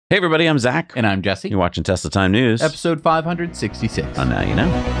Hey everybody, I'm Zach. And I'm Jesse. You're watching Tesla Time News. Episode 566. Oh, now you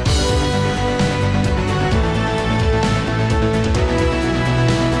know.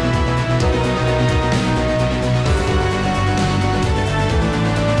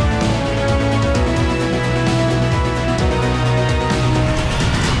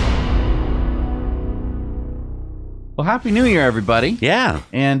 Well, Happy New Year, everybody. Yeah.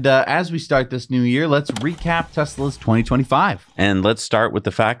 And as we start this new year, let's recap Tesla's 2025. And let's start with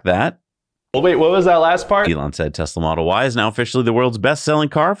the fact that Well, wait, what was that last part? Elon said Tesla Model Y is now officially the world's best-selling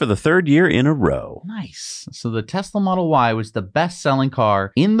car for the third year in a row. Nice. So the Tesla Model Y was the best-selling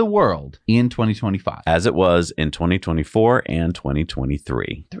car in the world in 2025. As it was in 2024 and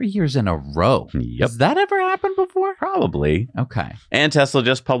 2023. 3 years in a row. Yep. Has that ever happened before? Probably. Okay. And Tesla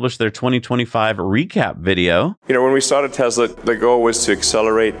just published their 2025 recap video. You know, when we started Tesla, the goal was to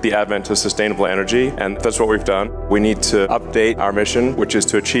accelerate the advent of sustainable energy, and that's what we've done. We need to update our mission, which is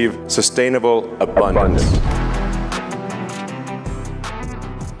to achieve sustainable abundance.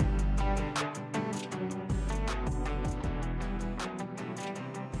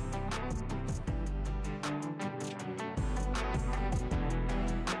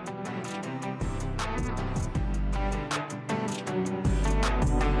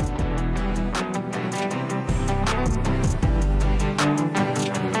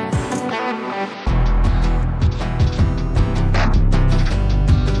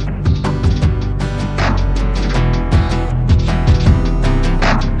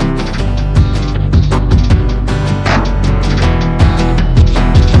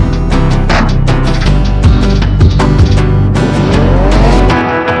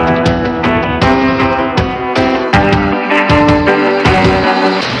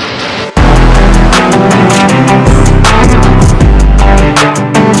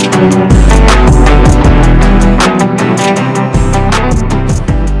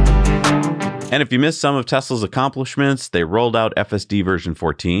 And if you missed some of Tesla's accomplishments, they rolled out FSD version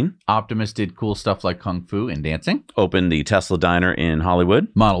 14, Optimus did cool stuff like Kung Fu and dancing. opened the Tesla Diner in Hollywood,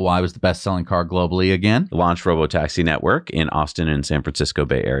 Model Y was the best-selling car globally again. launched Robotaxi Network in Austin and San Francisco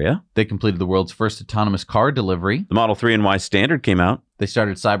Bay Area. They completed the world's first autonomous car delivery. The Model 3 and Y Standard came out. They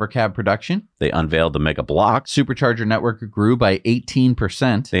started Cybercab production. They unveiled the Mega Block. Supercharger network grew by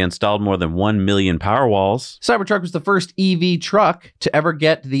 18%. They installed more than 1 million Powerwalls. Cybertruck was the first EV truck to ever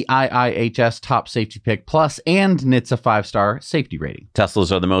get the IIHS Top Safety Pick Plus and NHTSA 5-star safety rating.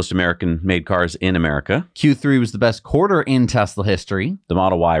 Teslas are the most American-made cars in America. Q3 was the best quarter in Tesla history. The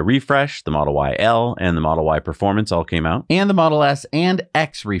Model Y Refresh, the Model Y L, and the Model Y Performance all came out. And the Model S and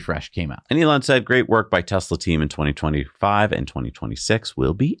X refresh came out. And Elon said, great work by Tesla team in 2025 and 2026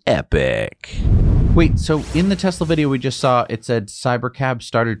 will be epic. Wait, so in the Tesla video we just saw, it said Cybercab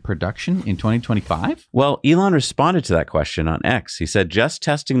started production in 2025? Well, Elon responded to that question on X. He said, just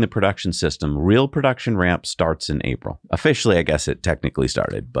testing the production system. Real production ramp starts in April. Officially, I guess it technically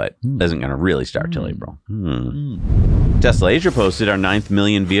started, but isn't going to really start till April. Tesla Asia posted our 9th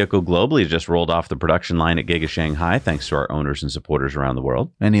million vehicle globally just rolled off the production line at Giga Shanghai, thanks to our owners and supporters around the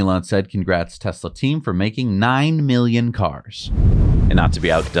world. And Elon said, congrats Tesla team for making 9 million cars. And not to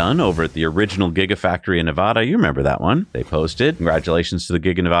be outdone, over at the original Gigafactory in Nevada, you remember that one, they posted, congratulations to the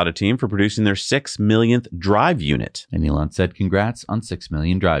Giga Nevada team for producing their 6 millionth drive unit. And Elon said, congrats on 6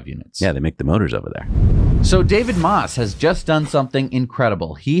 million drive units. Yeah, they make the motors over there. So David Moss has just done something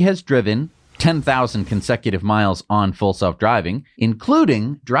incredible. He has driven 10,000 consecutive miles on full self-driving,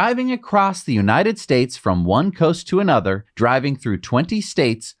 including driving across the United States from one coast to another, driving through 20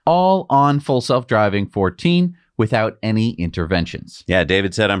 states, all on full self-driving 14 without any interventions. Yeah,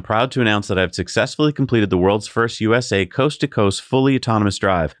 David said, I'm proud to announce that I've successfully completed the world's first USA coast-to-coast fully autonomous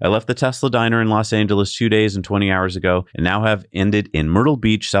drive. I left the Tesla Diner in Los Angeles 2 days and 20 hours ago and now have ended in Myrtle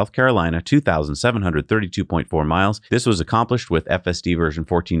Beach, South Carolina, 2,732.4 miles. This was accomplished with FSD version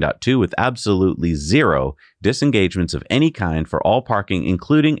 14.2 with absolutely zero disengagements of any kind for all parking,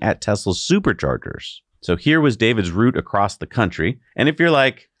 including at Tesla's Superchargers. So here was David's route across the country. And if you're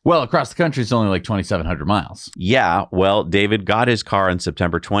like, well, across the country, it's only like 2,700 miles. Yeah, well, David got his car on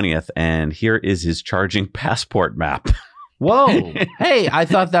September 20th, and here is his charging passport map. Whoa. Hey, I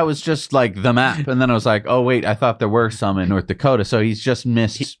thought that was just like the map. And then I was like, oh, wait, I thought there were some in North Dakota. So he's just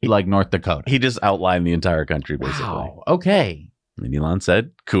missed like North Dakota. He just outlined the entire country, basically. Wow. Okay. And Elon said,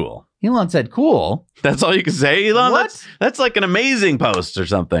 cool. Elon said, cool. That's all you can say, Elon? What? That's like an amazing post or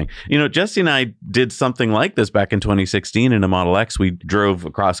something. You know, Jesse and I did something like this back in 2016 in a Model X. We drove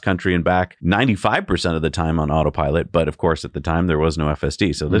across country and back 95% of the time on autopilot. But of course, at the time, there was no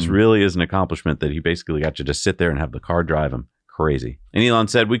FSD. So this really is an accomplishment that he basically got you to sit there and have the car drive him. Crazy. And Elon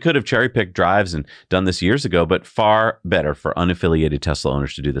said, we could have cherry-picked drives and done this years ago, but far better for unaffiliated Tesla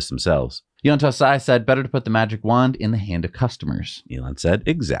owners to do this themselves. Millionth Tesla said, better to put the magic wand in the hand of customers. Elon said,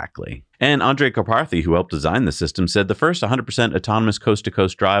 exactly. And Andre Karpathy, who helped design the system, said the first 100% autonomous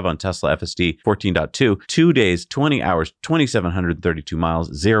coast-to-coast drive on Tesla FSD 14.2, 2 days, 20 hours, 2,732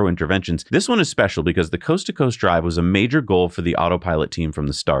 miles, 0 interventions. This one is special because the coast-to-coast drive was a major goal for the autopilot team from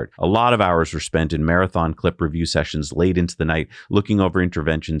the start. A lot of hours were spent in marathon clip review sessions late into the night, looking over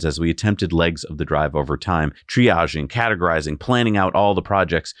interventions as we attempted legs of the drive over time, triaging, categorizing, planning out all the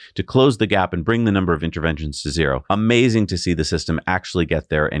projects to close the gap and bring the number of interventions to 0. Amazing to see the system actually get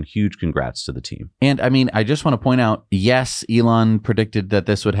there, and huge congrats to the team. And I mean, I just want to point out, yes, Elon predicted that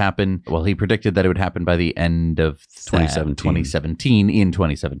this would happen. Well, he predicted that it would happen by the end of 2017, in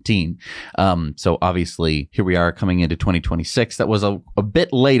 2017. So obviously, here we are coming into 2026. That was a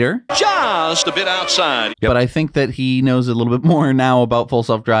bit later. Just a bit outside. Yep. But I think that he knows a little bit more now about full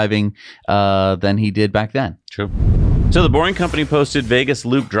self-driving than he did back then. True. So the Boring Company posted Vegas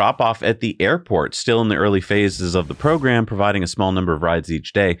Loop drop-off at the airport, still in the early phases of the program, providing a small number of rides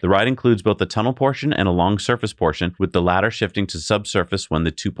each day. The ride includes both the tunnel portion and a long surface portion, with the latter shifting to subsurface when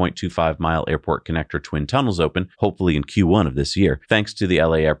the 2.25-mile airport connector twin tunnels open, hopefully in Q1 of this year, thanks to the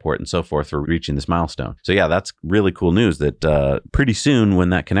LA airport and so forth for reaching this milestone. So yeah, that's really cool news that pretty soon when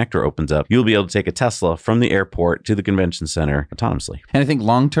that connector opens up, you'll be able to take a Tesla from the airport to the convention center autonomously. And I think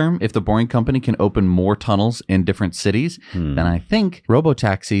long-term, if the Boring Company can open more tunnels in different cities, then I think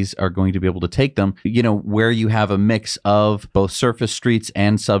robo-taxis are going to be able to take them, you know, where you have a mix of both surface streets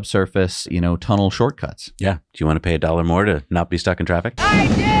and subsurface, you know, tunnel shortcuts. Yeah. Do you want to pay $1 more to not be stuck in traffic? I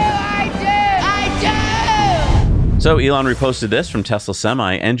do! So Elon reposted this from Tesla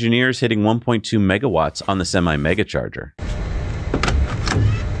Semi, engineers hitting 1.2 megawatts on the Semi Megacharger.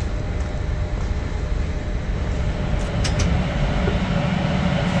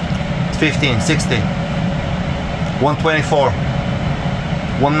 It's 15, 16. 124,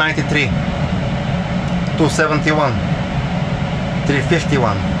 193, 271,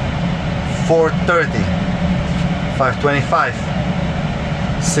 351, 430, 525,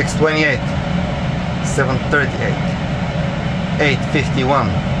 628, 738, 851,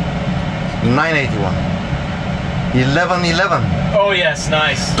 981, 1111. Oh yes,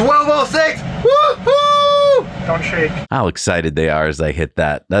 nice. 1206. Woohoo! Don't shake. How excited they are as they hit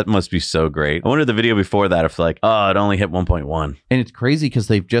that. That must be so great. I wonder the video before that if like, oh, it only hit 1.1. And it's crazy because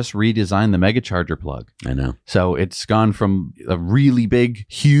they've just redesigned the Megacharger plug. I know. So it's gone from a really big,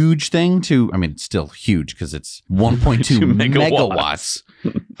 huge thing to, I mean, it's still huge because it's 1.2 megawatts.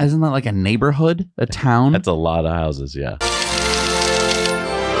 Isn't that like a neighborhood, a town? That's a lot of houses, yeah.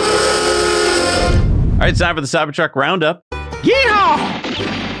 All right, it's time for the Cybertruck Roundup.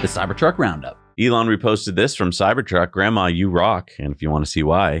 Yeehaw! The Cybertruck Roundup. Elon reposted this from Cybertruck. Grandma, you rock. And if you want to see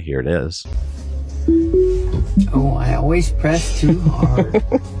why, here it is. Oh, I always press too hard.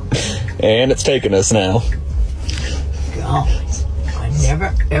 And it's taken us now. God, I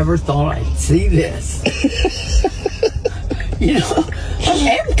never ever thought I'd see this. You know,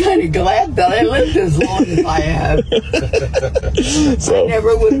 I am kind of glad that I lived as long as I have. So, I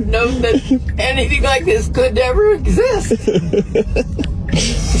never would have known that anything like this could ever exist.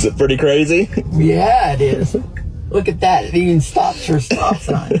 is it pretty crazy? Yeah, it is. Look at that. It even stops for a stop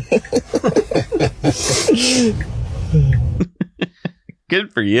sign.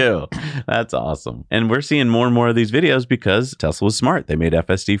 Good for you. That's awesome. And we're seeing more and more of these videos because Tesla was smart. They made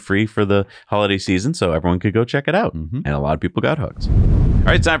FSD free for the holiday season so everyone could go check it out. And a lot of people got hooked. All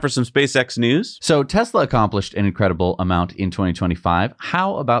right, time for some SpaceX news. So Tesla accomplished an incredible amount in 2025.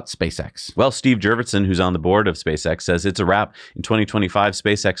 How about SpaceX? Well, Steve Jurvetson, who's on the board of SpaceX, says it's a wrap. In 2025,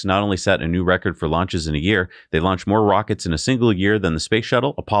 SpaceX not only set a new record for launches in a year, they launched more rockets in a single year than the Space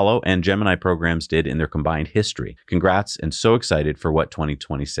Shuttle, Apollo, and Gemini programs did in their combined history. Congrats, and so excited for what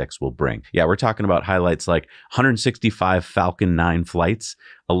 2026 will bring. Yeah, we're talking about highlights like 165 Falcon 9 flights.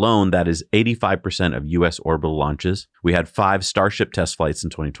 Alone, that is 85% of U.S. orbital launches. We had 5 Starship test flights in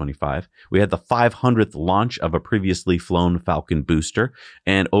 2025. We had the 500th launch of a previously flown Falcon booster,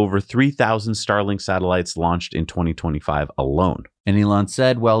 and over 3,000 Starlink satellites launched in 2025 alone. And Elon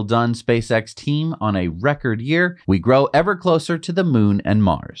said, well done, SpaceX team, on a record year. We grow ever closer to the moon and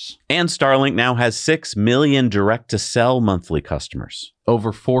Mars. And Starlink now has 6 million direct-to-cell monthly customers.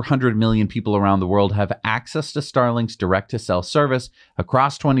 Over 400 million people around the world have access to Starlink's direct-to-cell service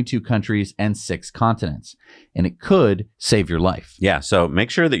across 22 countries and 6 continents, and it could save your life. Yeah, so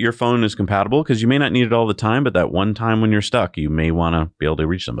make sure that your phone is compatible because you may not need it all the time, but that one time when you're stuck, you may want to be able to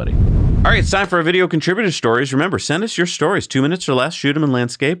reach somebody. All right, it's time for our video contributor stories. Remember, send us your stories, 2 minutes or less, shoot them in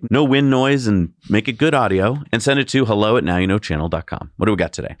landscape, no wind noise, and make it good audio, and send it to hello@nowyouknowchannel.com. What do we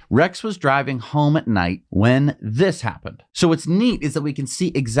got today? Rex was driving home at night when this happened. So what's neat is that we can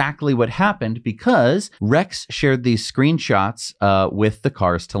see exactly what happened because Rex shared these screenshots with the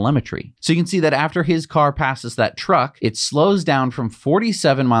car's telemetry. So you can see that after his car passes that truck, it slows down from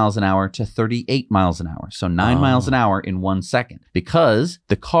 47 miles an hour to 38 miles an hour. So 9 miles an hour in 1 second because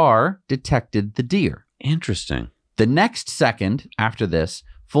the car detected the deer. Interesting. The next second after this,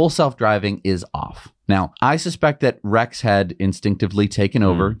 full self-driving is off. Now, I suspect that Rex had instinctively taken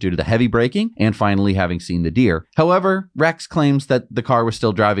over due to the heavy braking and finally having seen the deer. However, Rex claims that the car was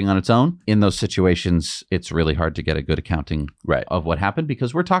still driving on its own. In those situations, it's really hard to get a good accounting of what happened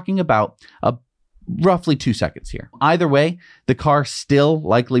because we're talking about roughly 2 seconds here. Either way, the car still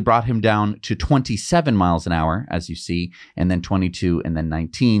likely brought him down to 27 miles an hour, as you see, and then 22 and then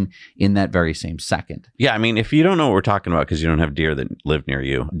 19 in that very same second. Yeah, I mean, if you don't know what we're talking about because you don't have deer that live near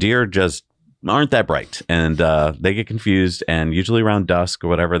you, deer just aren't that bright and they get confused, and usually around dusk or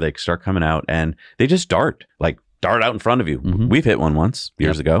whatever, they start coming out and they just dart out in front of you. We've hit one once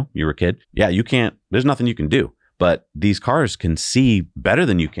years ago. You were a kid. Yeah, you can't, there's nothing you can do. But these cars can see better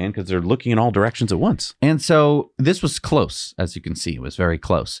than you can because they're looking in all directions at once. And so this was close, as you can see. It was very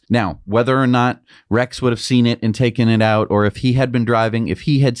close. Now, whether or not Rex would have seen it and taken it out, or if he had been driving, if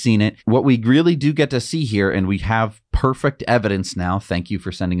he had seen it, what we really do get to see here, and we have perfect evidence now, thank you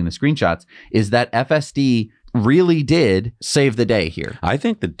for sending in the screenshots, is that FSD really did save the day here. I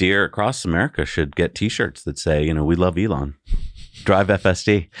think the deer across America should get T-shirts that say, you know, we love Elon. Drive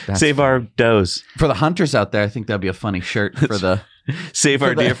FSD. Save our does. For the hunters out there, I think that'd be a funny shirt for the... Save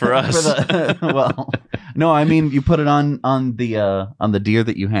our deer for us. Well, no, I mean, you put it on the deer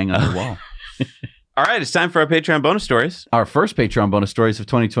that you hang on your wall. All right, it's time for our Patreon bonus stories. Our first Patreon bonus stories of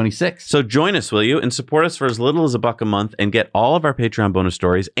 2026. So join us, will you, and support us for as little as $1 a month and get all of our Patreon bonus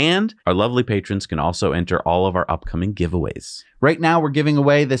stories, and our lovely patrons can also enter all of our upcoming giveaways. Right now, we're giving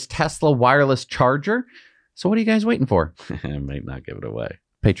away this Tesla wireless charger. So what are you guys waiting for? I might not give it away.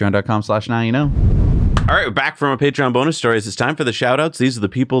 Patreon.com/nowyouknow. All right, we're back from our Patreon bonus stories. It's time for the shout outs. These are the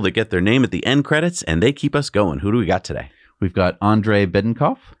people that get their name at the end credits, and they keep us going. Who do we got today? We've got Andre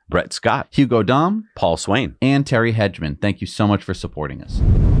Bedenkoff, Brett Scott, Hugo Dom, Paul Swain, and Terry Hedgeman. Thank you so much for supporting us.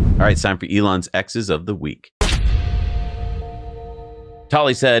 All right, it's time for Elon's X's of the Week.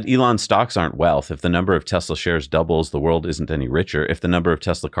 Tolly said, Elon's stocks aren't wealth. If the number of Tesla shares doubles, the world isn't any richer. If the number of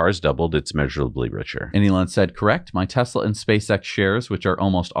Tesla cars doubled, it's measurably richer. And Elon said, correct. My Tesla and SpaceX shares, which are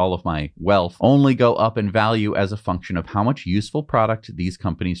almost all of my wealth, only go up in value as a function of how much useful product these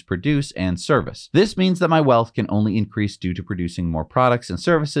companies produce and service. This means that my wealth can only increase due to producing more products and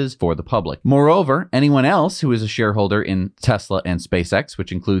services for the public. Moreover, anyone else who is a shareholder in Tesla and SpaceX,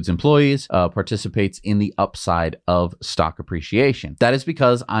 which includes employees, participates in the upside of stock appreciation. That is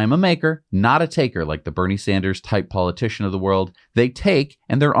because I'm a maker, not a taker, like the Bernie Sanders type politician of the world. They take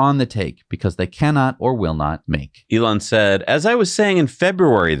and they're on the take because they cannot or will not make. Elon said, as I was saying in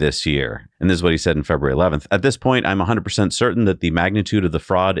February this year, and this is what he said in February 11th, at this point, I'm 100% certain that the magnitude of the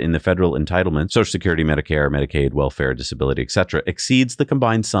fraud in the federal entitlement, Social Security, Medicare, Medicaid, welfare, disability, etc., exceeds the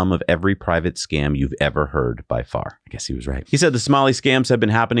combined sum of every private scam you've ever heard by far. I guess he was right. He said the Somali scams have been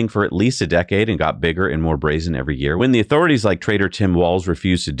happening for at least a decade and got bigger and more brazen every year. When the authorities like Trader Tim Walz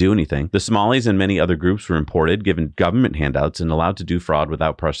refused to do anything, the Somalis and many other groups were imported, given government handouts, and allowed to do fraud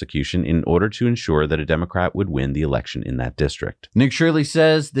without prosecution in order to ensure that a Democrat would win the election in that district. Nick Shirley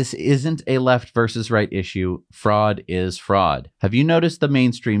says this isn't a left versus right issue. Fraud is fraud. Have you noticed the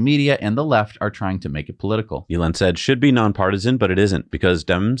mainstream media and the left are trying to make it political? Elon said, should be nonpartisan, but it isn't, because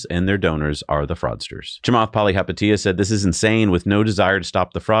Dems and their donors are the fraudsters. Chamath Palihapitiya said, this is insane. With no desire to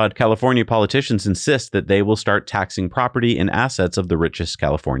stop the fraud, California politicians insist that they will start taxing property and assets of the richest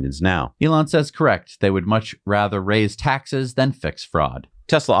Californians now. Elon says correct. They would much rather raise taxes than fix fraud.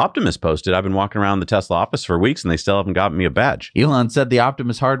 Tesla Optimus posted, I've been walking around the Tesla office for weeks and they still haven't gotten me a badge. Elon said the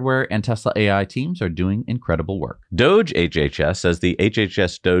Optimus hardware and Tesla AI teams are doing incredible work. Doge HHS says the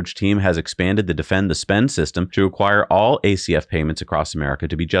HHS Doge team has expanded the Defend the Spend system to require all ACF payments across America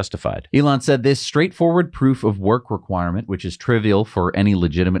to be justified. Elon said this straightforward proof of work requirement, which is trivial for any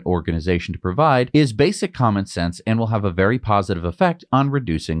legitimate organization to provide, is basic common sense and will have a very positive effect on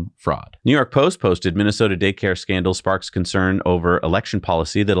reducing fraud. New York Post posted, Minnesota daycare scandal sparks concern over election policy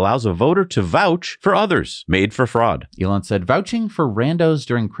policy that allows a voter to vouch for others, made for fraud. Elon said vouching for randos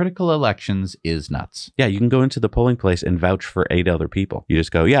during critical elections is nuts. Yeah, you can go into the polling place and vouch for 8 other people. You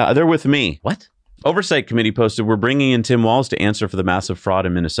just go, yeah, they're with me. What? Oversight Committee posted, we're bringing in Tim Walz to answer for the massive fraud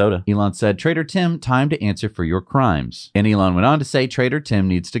in Minnesota. Elon said, Trader Tim, time to answer for your crimes. And Elon went on to say Trader Tim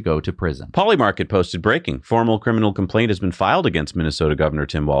needs to go to prison. Polymarket posted, breaking. Formal criminal complaint has been filed against Minnesota Governor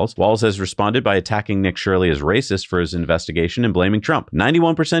Tim Walz. Walz has responded by attacking Nick Shirley as racist for his investigation and blaming Trump.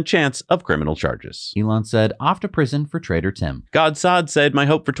 91% chance of criminal charges. Elon said, off to prison for Trader Tim. Godsod said, my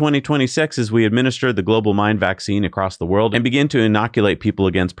hope for 2026 is we administer the global mind vaccine across the world and begin to inoculate people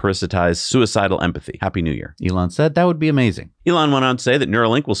against parasitized suicidal empathy. Happy New Year. Elon said that would be amazing. Elon went on to say that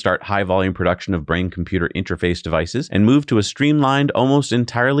Neuralink will start high-volume production of brain-computer interface devices and move to a streamlined, almost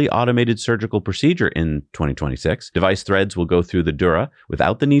entirely automated surgical procedure in 2026. Device threads will go through the dura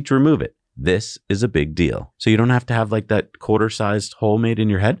without the need to remove it. This is a big deal. So you don't have to have like that quarter-sized hole made in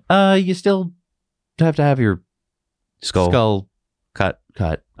your head? You still have to have your skull cut,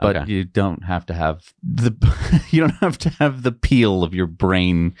 but Okay. you don't have to have the peel of your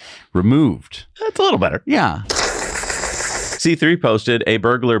brain removed. That's a little better. Yeah. C3 posted, a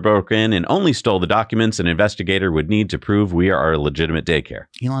burglar broke in and only stole the documents an investigator would need to prove we are a legitimate daycare.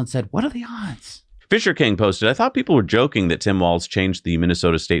 Elon said, what are the odds? Fisher King posted, I thought people were joking that Tim Walz changed the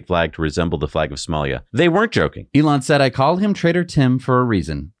Minnesota state flag to resemble the flag of Somalia. They weren't joking. Elon said, I call him Trader Tim for a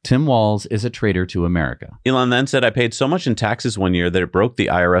reason. Tim Walz is a traitor to America. Elon then said, I paid so much in taxes one year that it broke the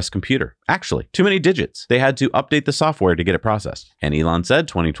IRS computer. Actually, too many digits. They had to update the software to get it processed. And Elon said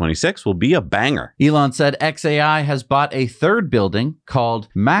 2026 will be a banger. Elon said XAI has bought a third building called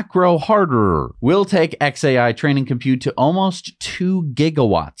Macro Harderer. We'll take XAI training compute to almost 2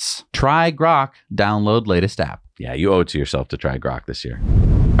 gigawatts. Try Grok. Download latest app. Yeah, you owe it to yourself to try Grok this year.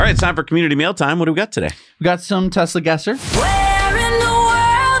 All right, it's time for community mail time. What do we got today? We got some Tesla guesser. Where in the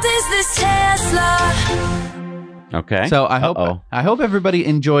world is this Tesla? Okay. So I hope everybody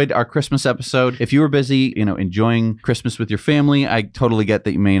enjoyed our Christmas episode. If you were busy, enjoying Christmas with your family, I totally get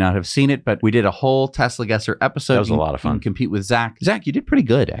that you may not have seen it, but we did a whole Tesla guesser episode. That was a lot of fun. You can compete with Zach. Zach, you did pretty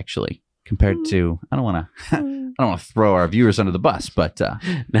good actually, compared to. I don't want to throw our viewers under the bus, but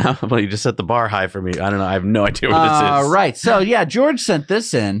now, well, you just set the bar high for me. I don't know. I have no idea what this is. All right. So yeah, George sent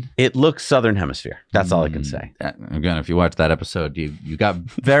this in. It looks Southern Hemisphere. That's all I can say. Again, if you watched that episode, you got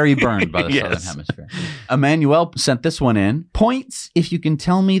very burned by the Yes. Southern Hemisphere. Emmanuel sent this one in. Points if you can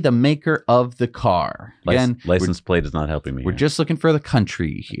tell me the maker of the car. Again, License plate is not helping me. we're here. just looking for the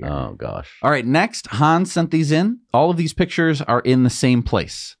country here. Oh, gosh. All right, next, Hans sent these in. All of these pictures are in the same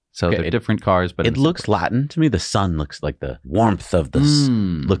place. So Okay, they're different cars, but It looks Latin to me. The sun looks like the warmth of the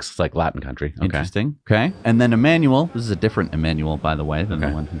looks like Latin country. Okay. Interesting. Okay. And then Emmanuel, this is a different Emmanuel, by the way, than the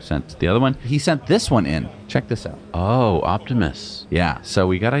one who sent the other one. He sent this one in. Check this out. Oh, Optimus. Yeah, so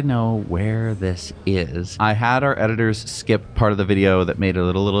we gotta know where this is. I had our editors skip part of the video that made it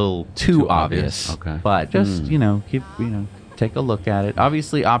a little too obvious. Okay. But just, take a look at it.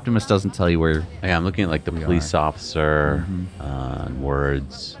 Obviously, Optimus doesn't tell you where. Yeah, I'm looking at like the police officer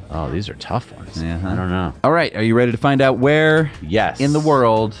words. Oh, these are tough ones. Uh-huh. I don't know. All right, are you ready to find out where Yes. in the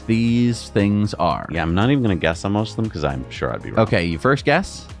world these things are? Yeah, I'm not even going to guess on most of them because I'm sure I'd be wrong. Okay, you first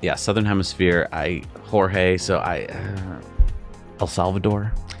guess? Yeah, Southern Hemisphere. Jorge, so El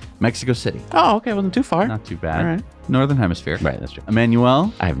Salvador. Mexico City. Oh, okay, wasn't too far. Not too bad. All right. Northern Hemisphere. Right, that's true.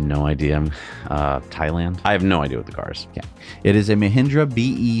 Emmanuel? I have no idea. Thailand. I have no idea what the car is. Yeah. It is a Mahindra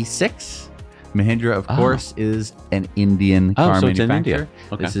BE6. Mahindra, of course, is an Indian car so it's in manufacturer. India.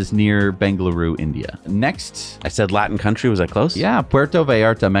 Okay. This is near Bengaluru, India. Next, I said Latin country. Was I close? yeah, Puerto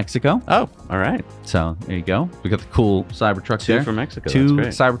Vallarta, Mexico. Oh, all right. So there you go. We got the cool Cybertruck Two there. from Mexico. Two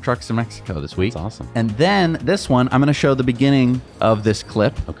That's great. Cybertrucks in Mexico this week. That's awesome. And then this one, I'm going to show the beginning of this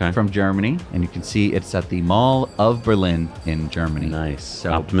clip Okay. from Germany. And you can see it's at the Mall of Berlin in Germany. Nice.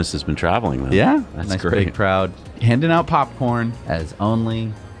 So- Optimus has been traveling then. Yeah, That's nice great. big crowd handing out popcorn as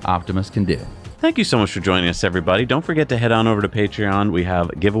only Optimus can do. Thank you so much for joining us, everybody. Don't forget to head on over to Patreon. We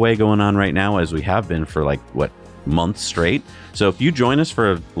have a giveaway going on right now, as we have been for months straight. So if you join us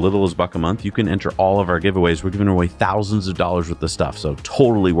for as little as $1 a month, you can enter all of our giveaways. We're giving away thousands of dollars worth of stuff. So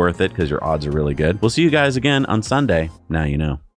totally worth it because your odds are really good. We'll see you guys again on Sunday. Now you know.